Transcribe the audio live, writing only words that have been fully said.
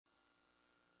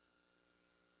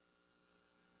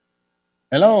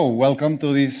Hello, welcome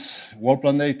to this World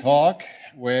Plone Day talk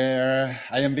where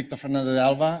I am Fernandez de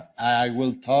Alba. I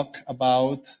will talk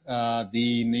about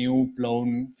the new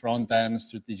Plone front-end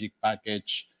strategic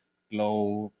package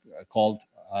called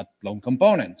Plone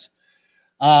Components.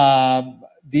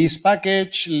 This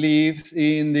package lives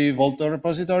in the Volto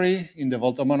repository, in the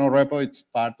Volto monorepo. It's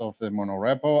part of the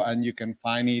monorepo, and you can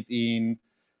find it in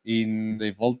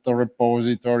the Volto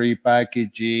repository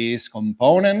packages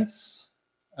components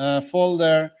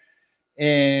folder,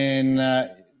 and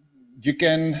you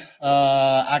can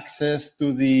access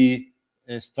to the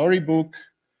storybook,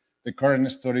 the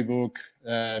current storybook,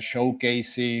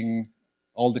 showcasing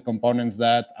all the components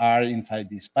that are inside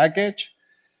this package.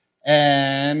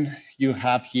 And you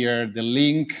have here the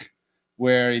link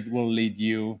where it will lead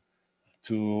you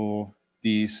to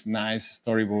this nice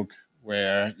storybook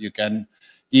where you can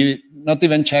not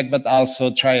even check, but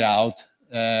also try it out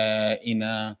in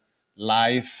a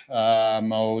live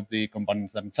mode, the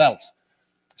components themselves.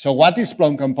 So what is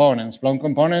Plone Components? Plone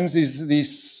Components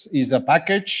is a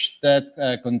package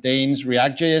that contains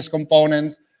React.js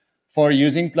components for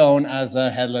using Plone as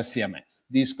a headless CMS.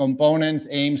 These components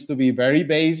aims to be very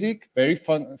basic, very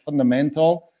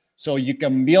fundamental, so you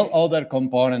can build other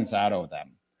components out of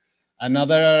them.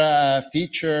 Another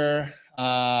feature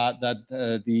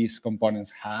that these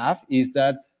components have is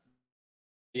that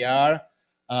they are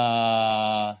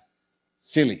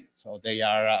silly. So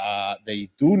they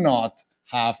do not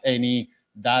have any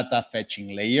data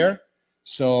fetching layer.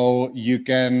 So you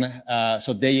can,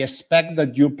 so they expect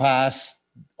that you pass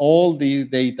all the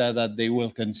data that they will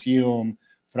consume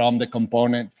from the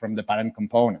component, from the parent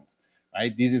components,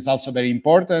 right? This is also very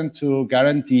important to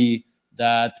guarantee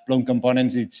that Plone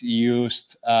Components, it's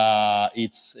used,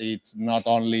 it's not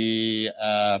only,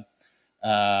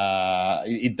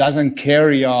 it doesn't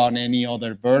carry on any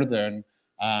other burden,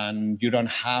 and you don't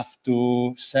have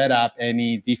to set up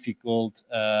any difficult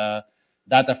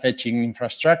data fetching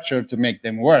infrastructure to make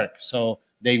them work. So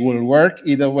they will work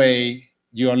either way.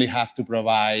 You only have to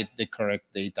provide the correct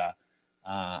data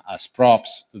as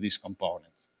props to these components.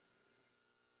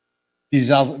 This is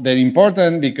also very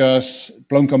important because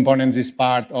Plone Components is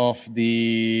part of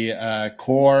the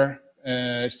core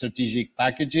strategic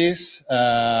packages,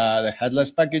 the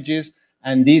headless packages,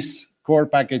 and these core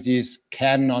packages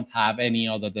cannot have any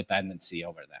other dependency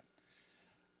over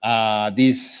them.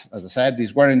 This, as I said,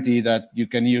 this guarantee that you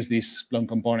can use these Plone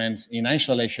Components in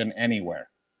isolation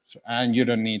anywhere, and you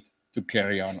don't need to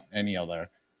carry on any other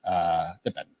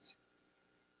dependency.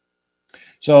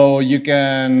 So you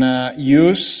can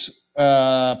use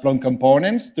Plone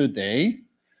Components today.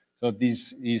 So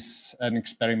this is an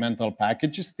experimental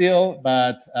package still,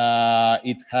 but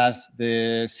it has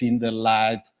seen the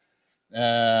light.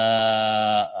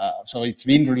 So it's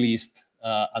been released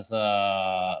with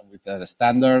a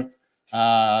standard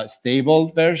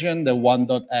stable version, the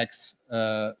 1.x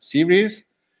series.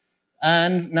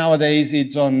 And nowadays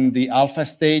it's on the alpha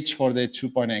stage for the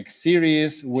 2.x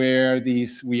series, where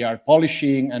we are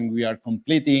polishing and we are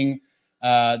completing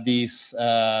these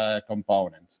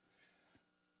components.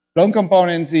 Plone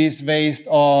Components is based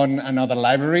on another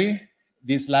library.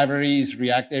 This library is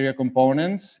React Area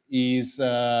Components, is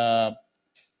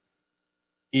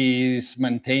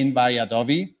maintained by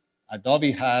Adobe.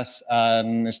 Adobe has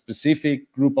a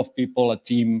specific group of people, a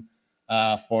team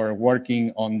for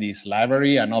working on this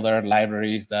library and other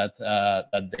libraries that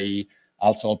they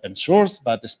also open source,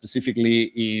 but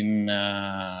specifically in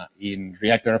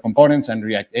React Area Components and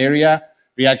React Area.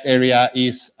 React Area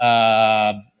is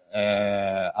a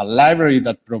library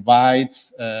that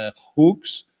provides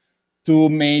hooks to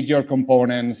make your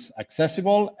components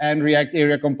accessible, and React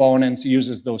Area Components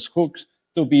uses those hooks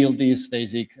to build these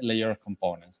basic layer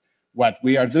components. What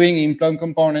we are doing in Plone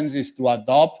Components is to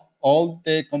adopt all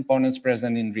the components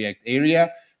present in React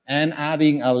Area and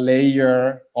adding a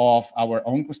layer of our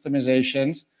own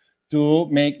customizations to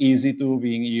make easy to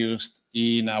being used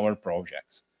in our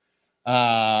projects.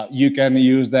 You can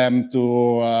use them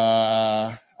to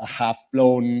have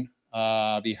Plone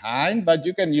behind, but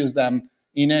you can use them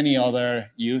in any other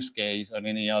use case or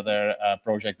any other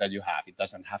project that you have. It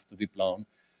doesn't have to be Plone.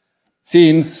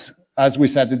 Since, as we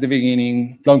said at the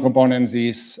beginning, Plone Components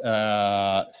is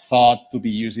thought to be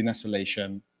used in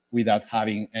isolation without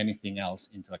having anything else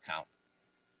into account.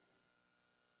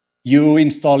 You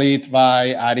install it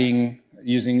by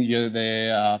using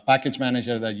the package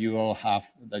manager that you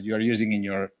are using in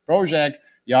your project,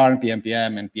 yarn,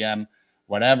 pnpm, npm,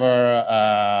 whatever,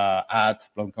 add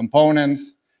Plone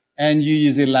Components, and you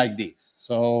use it like this.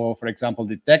 So, for example,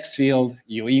 the text field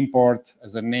you import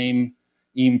as a name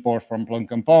import from Plone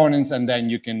Components, and then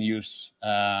you can use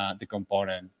the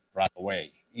component right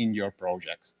away in your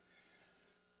projects.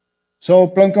 So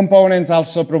Plone Components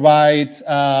also provides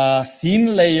a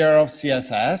thin layer of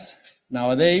CSS.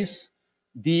 Nowadays,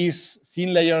 this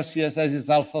thin layer of CSS is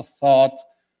also thought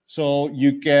so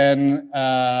you can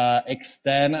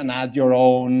extend and add your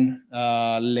own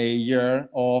layer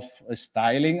of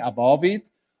styling above it,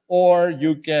 or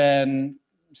you can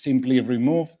simply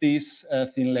remove this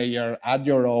thin layer, add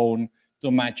your own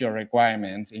to match your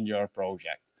requirements in your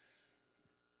project.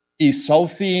 Is so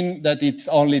thin that it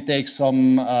only takes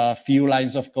some few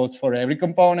lines of code for every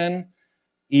component.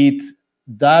 It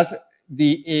does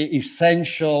the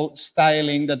essential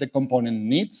styling that the component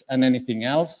needs, and anything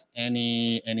else,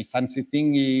 any fancy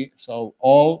thingy. So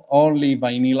only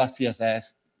vanilla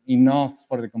CSS, enough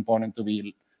for the component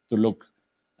to look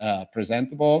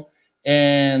presentable.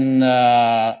 And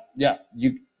yeah,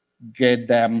 you get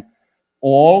them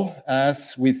all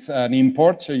as with an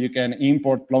import. So you can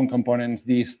import Plone components,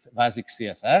 this basic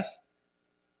CSS.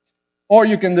 Or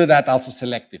you can do that also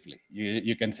selectively.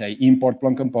 You can say import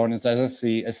Plone components as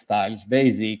styles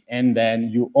basic, and then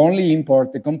you only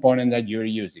import the component that you're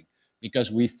using,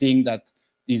 because we think that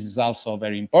this is also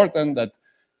very important, that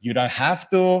you don't have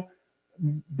to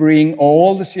bring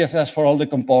all the CSS for all the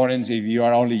components if you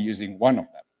are only using one of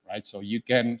them, right? So you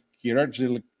can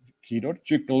chirurgically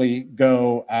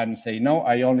go and say, no,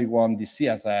 I only want the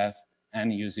CSS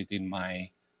and use it in my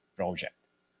project.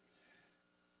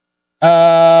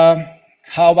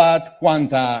 How about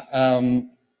Quanta?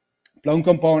 Plone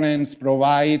components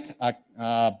provide a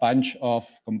bunch of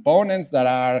components that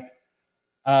are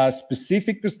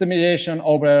specific customization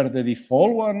over the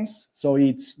default ones. So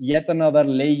it's yet another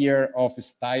layer of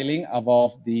styling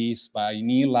above this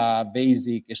vanilla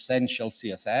basic essential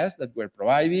CSS that we're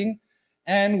providing.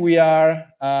 And we are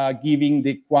giving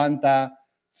the Quanta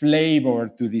flavor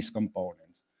to these components.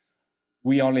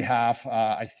 We only have,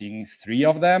 I think, 3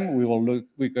 of them. We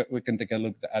can take a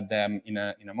look at them in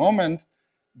a moment,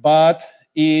 but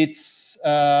it's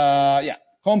yeah,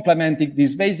 complementing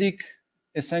this basic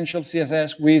essential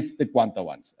CSS with the Quanta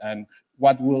ones. And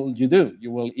what will you do?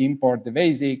 You will import the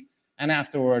basic, and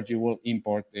afterwards you will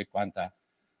import the Quanta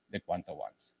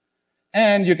ones.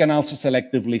 And you can also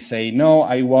selectively say, no,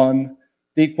 I want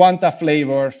the Quanta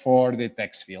flavor for the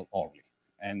text field only,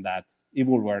 and that it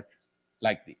will work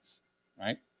like this.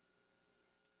 Right?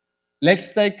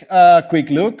 Let's take a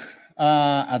quick look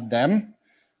at them.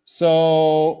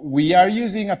 So we are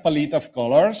using a palette of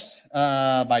colors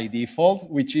by default,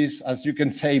 which is, as you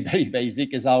can say, very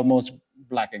basic. It's almost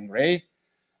black and gray,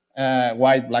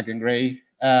 white, black and gray.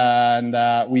 And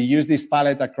we use this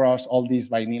palette across all these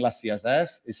vanilla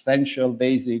CSS, essential,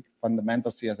 basic,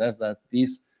 fundamental CSS that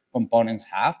these components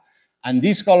have. And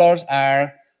these colors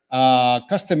are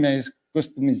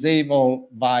customizable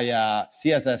via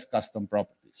CSS custom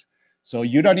properties. So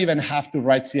you don't even have to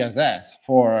write CSS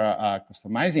for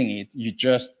customizing it. You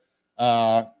just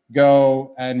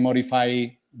go and modify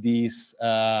these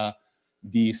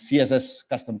CSS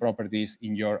custom properties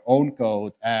in your own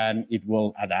code, and it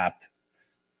will adapt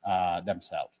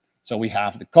themselves. So we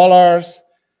have the colors.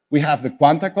 We have the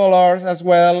Quanta colors as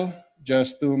well,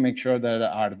 just to make sure that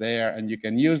are there and you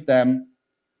can use them.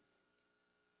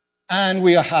 And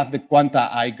we have the Quanta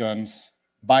icons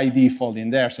by default in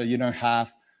there, so you don't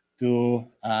have to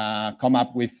come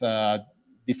up with a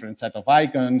different set of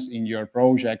icons in your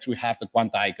projects. We have the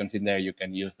Quanta icons in there. You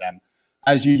can use them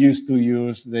as you used to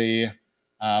use the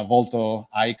Volto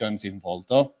icons in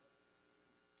Volto.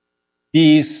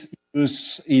 This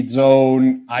is its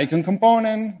own icon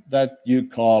component that you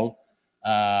call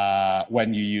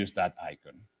when you use that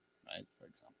icon, right? For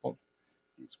example,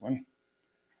 this one.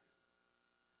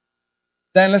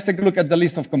 Then let's take a look at the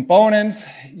list of components.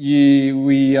 We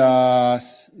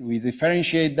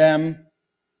differentiate them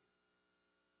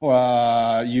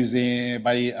using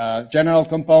by general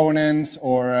components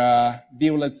or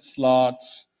violet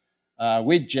slots,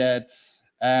 widgets,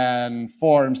 and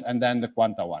forms, and then the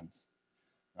Quanta ones,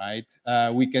 right?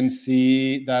 We can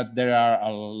see that there are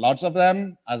lots of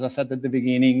them. As I said at the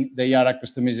beginning, they are a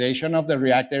customization of the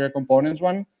React area components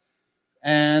one.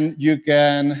 And you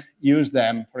can use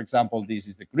them. For example, this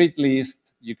is the grid list.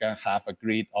 You can have a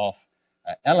grid of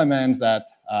elements that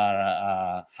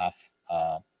are, have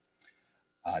a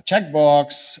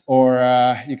checkbox, or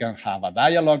you can have a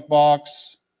dialog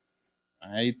box,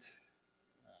 right?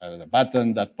 The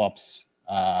button that pops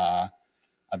a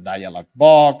dialog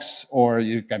box, or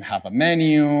you can have a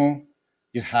menu.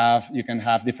 You can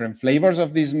have different flavors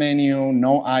of this menu,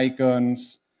 no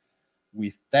icons,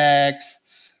 with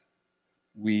texts,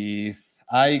 with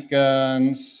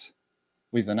icons,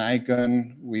 with an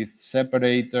icon, with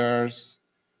separators,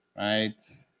 right?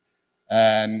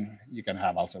 And you can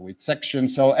have also with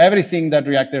sections. So everything that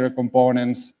React Area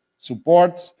Components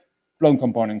supports, Plone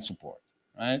components support,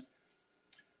 right?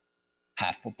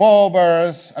 Have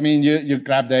popovers. I mean, you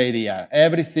grab the idea.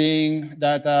 Everything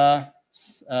that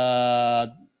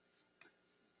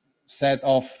set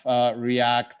of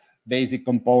React basic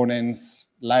components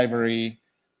library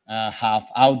have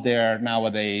out there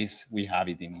nowadays, we have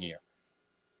it in here.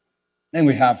 And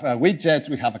we have widgets.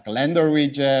 We have a calendar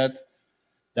widget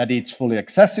that it's fully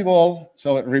accessible.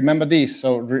 So remember this.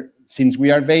 So since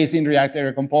we are based in React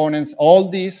Area Components, all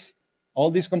these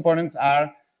components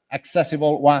are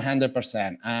accessible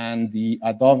 100%. And the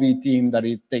Adobe team that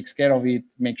it takes care of it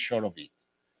makes sure of it.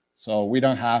 So we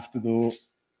don't have to do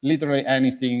literally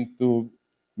anything to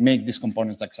make these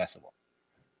components accessible.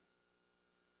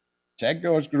 Check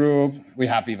those group. We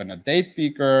have even a date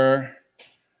picker,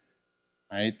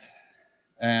 right?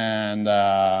 And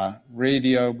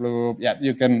radio group. Yeah,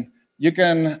 you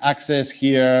can access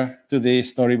here to the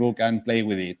storybook and play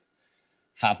with it.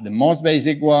 Have the most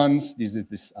basic ones. This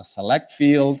is a select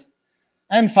field.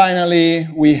 And finally,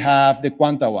 we have the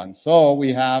Quanta one. So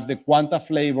we have the Quanta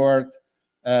flavored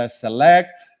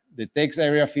select, the text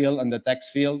area field, and the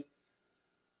text field,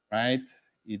 right?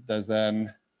 It doesn't,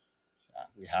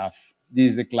 we have,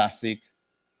 this is the classic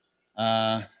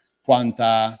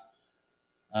Quanta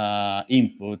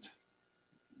input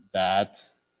that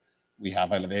we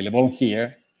have available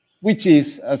here, which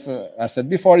is, as I said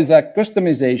before, is a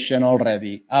customization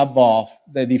already above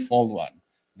the default one,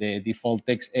 the default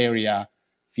text area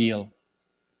field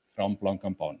from Plone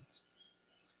components.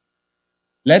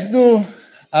 Let's do,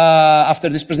 after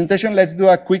this presentation, let's do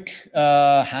a quick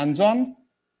hands-on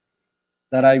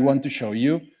that I want to show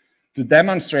you to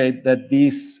demonstrate that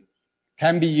this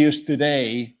can be used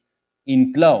today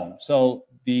in Plone. So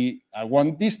I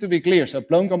want this to be clear. So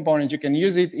Plone components, you can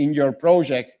use it in your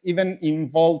projects, even in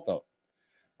Volto,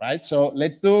 right? So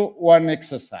let's do one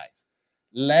exercise.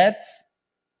 Let's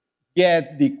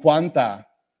get the Quanta,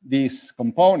 this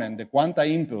component, the Quanta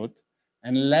input,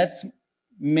 and let's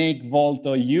make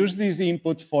Volto use this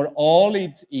input for all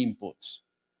its inputs,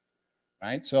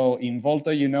 right? So in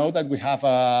Volto, you know that we have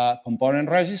a component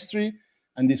registry,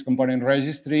 and this component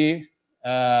registry,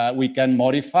 we can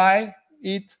modify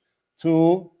it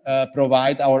to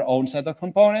provide our own set of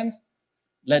components.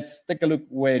 Let's take a look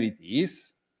where it is.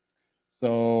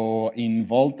 So in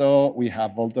Volto, we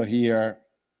have Volto here.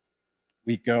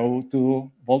 We go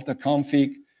to Volto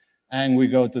config, and we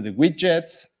go to the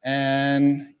widgets.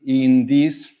 And in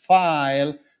this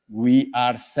file, we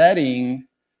are setting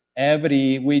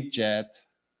every widget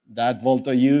that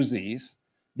Volto uses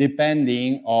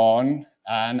depending on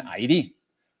an ID,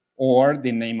 or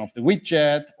the name of the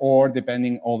widget, or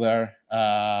depending other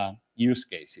use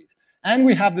cases. And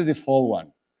we have the default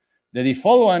one. The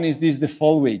default one is this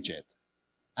default widget.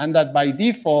 And that by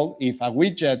default, if a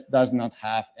widget does not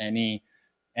have any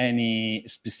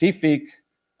specific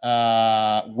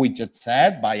widget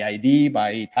set by ID,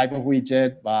 by type of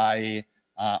widget, by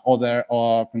other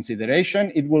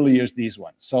consideration, it will use this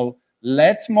one. So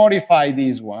let's modify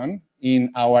this one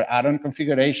in our add-on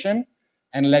configuration,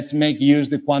 and let's make use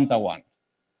the Quanta one.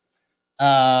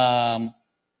 How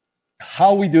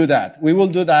we do that? We will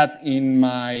do that in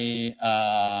my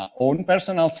own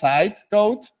personal site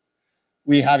code.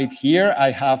 We have it here.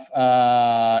 I have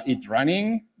it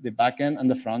running, the backend and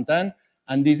the front end.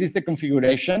 And this is the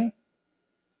configuration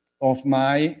of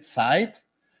my site.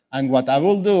 And what I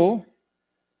will do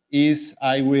is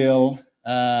I will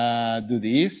do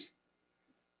this.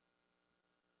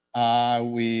 I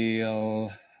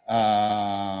will,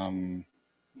 yeah,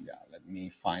 let me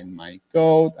find my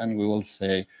code, and we will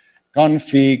say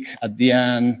config at the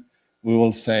end. We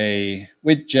will say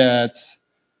widgets,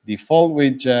 default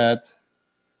widget,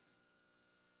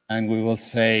 and we will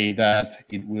say that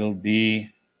it will be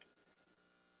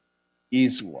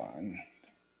is one.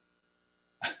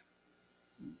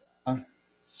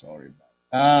 Sorry about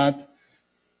that.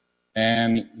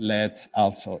 And let's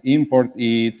also import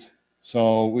it.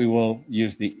 So we will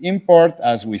use the import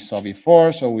as we saw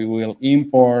before. So we will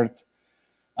import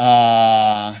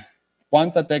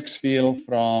Quanta text field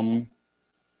from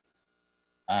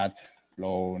at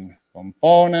Plone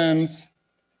components,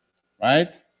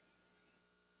 right?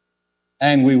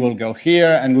 And we will go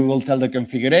here and we will tell the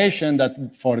configuration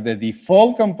that for the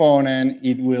default component,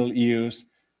 it will use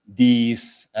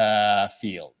this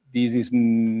field. This is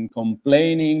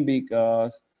complaining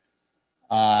because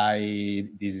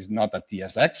this is not a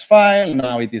TSX file.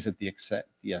 Now it is a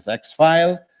TSX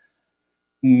file.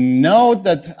 Note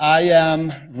that I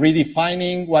am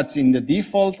redefining what's in the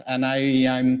default, and I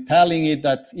am telling it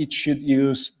that it should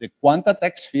use the Quanta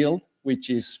text field which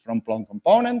is from Plone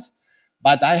components.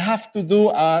 But I have to do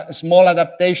a small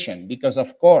adaptation because,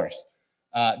 of course,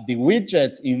 the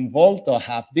widgets in Volto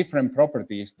have different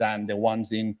properties than the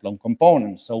ones in Plone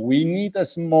components. So we need a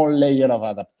small layer of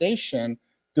adaptation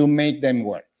to make them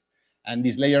work. And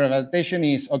this layer of adaptation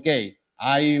is, okay,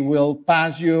 I will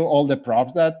pass you all the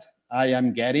props that I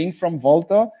am getting from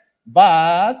Volto,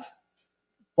 but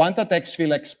Quanta text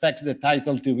field expects the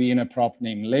title to be in a prop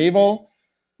name label.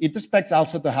 It expects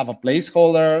also to have a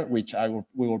placeholder, which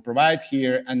we will provide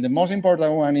here. And the most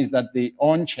important one is that the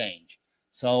on change.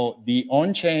 So the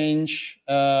on change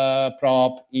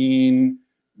prop in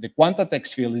the Quanta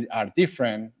text field are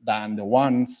different than the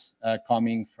ones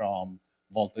coming from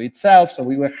Volto itself. So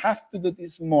we will have to do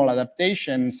this small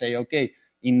adaptation and say, okay,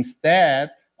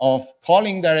 instead of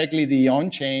calling directly the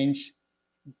on change,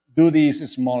 do this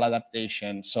small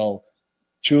adaptation so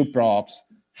two props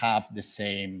have the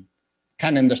same,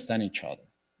 can understand each other,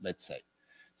 let's say.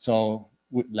 So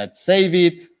let's save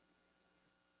it.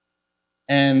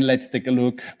 And let's take a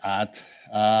look at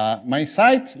my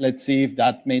site. Let's see if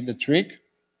that made the trick.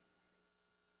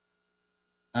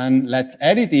 And let's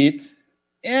edit it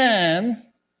and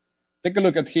take a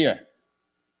look at here.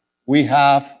 We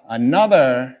have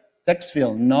another text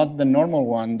field, not the normal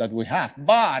one that we have,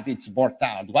 but it's borked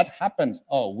out. What happens?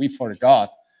 Oh, we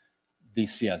forgot the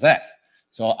CSS.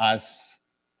 So as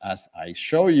I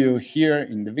show you here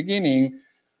in the beginning,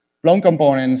 Plone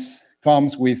components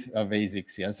comes with a basic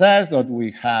CSS that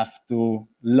we have to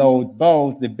load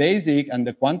both the basic and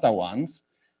the Quanta ones.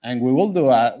 And we will do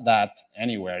that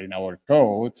anywhere in our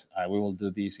code. We will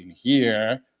do this in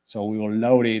here. So we will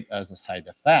load it as a side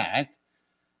effect.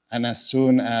 And as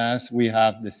soon as we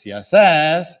have the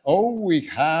CSS, oh, we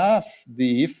have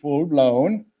the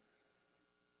full-blown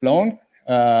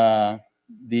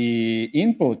the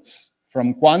inputs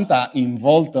from Quanta in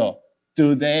Volto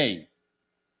today.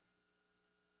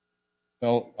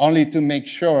 So only to make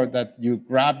sure that you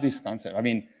grab this concept. I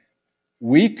mean,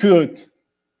 we could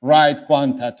write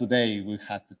Quanta today if we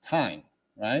had the time,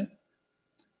 right?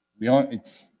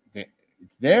 It's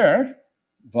there,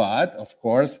 but of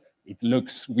course, it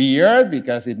looks weird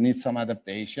because it needs some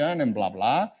adaptation and blah,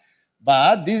 blah.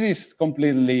 But this is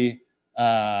completely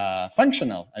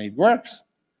functional and it works,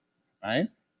 right?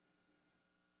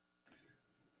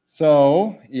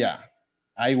 So, yeah,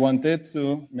 I wanted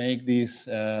to make this,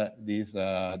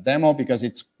 demo because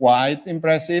it's quite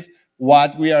impressive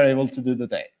what we are able to do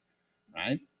today,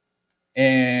 right?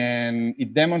 And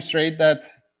it demonstrates that,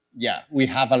 yeah, we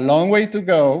have a long way to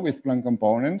go with Plone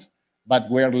components, but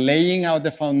we're laying out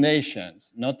the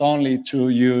foundations, not only to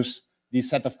use this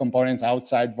set of components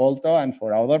outside Volto and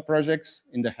for other projects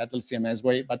in the Hetel CMS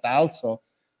way, but also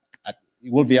it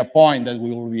will be a point that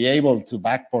we will be able to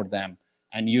backport them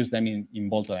and use them in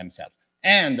Volto themselves.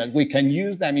 And that we can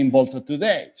use them in Volto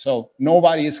today. So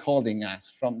nobody is holding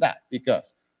us from that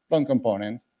because Plone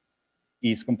components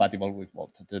is compatible with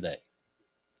Volto today.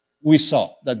 We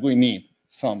saw that we need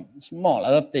some small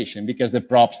adaptation because the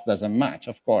props doesn't match,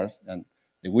 of course, and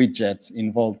the widgets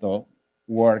in Volto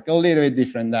work a little bit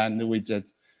different than the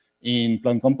widgets in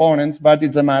Plone components, but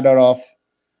it's a matter of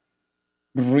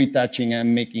retouching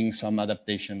and making some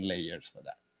adaptation layers for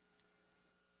that.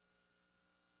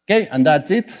 Okay, and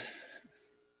that's it.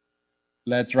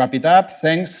 Let's wrap it up.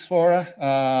 Thanks for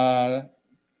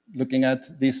looking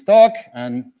at this talk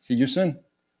and see you soon.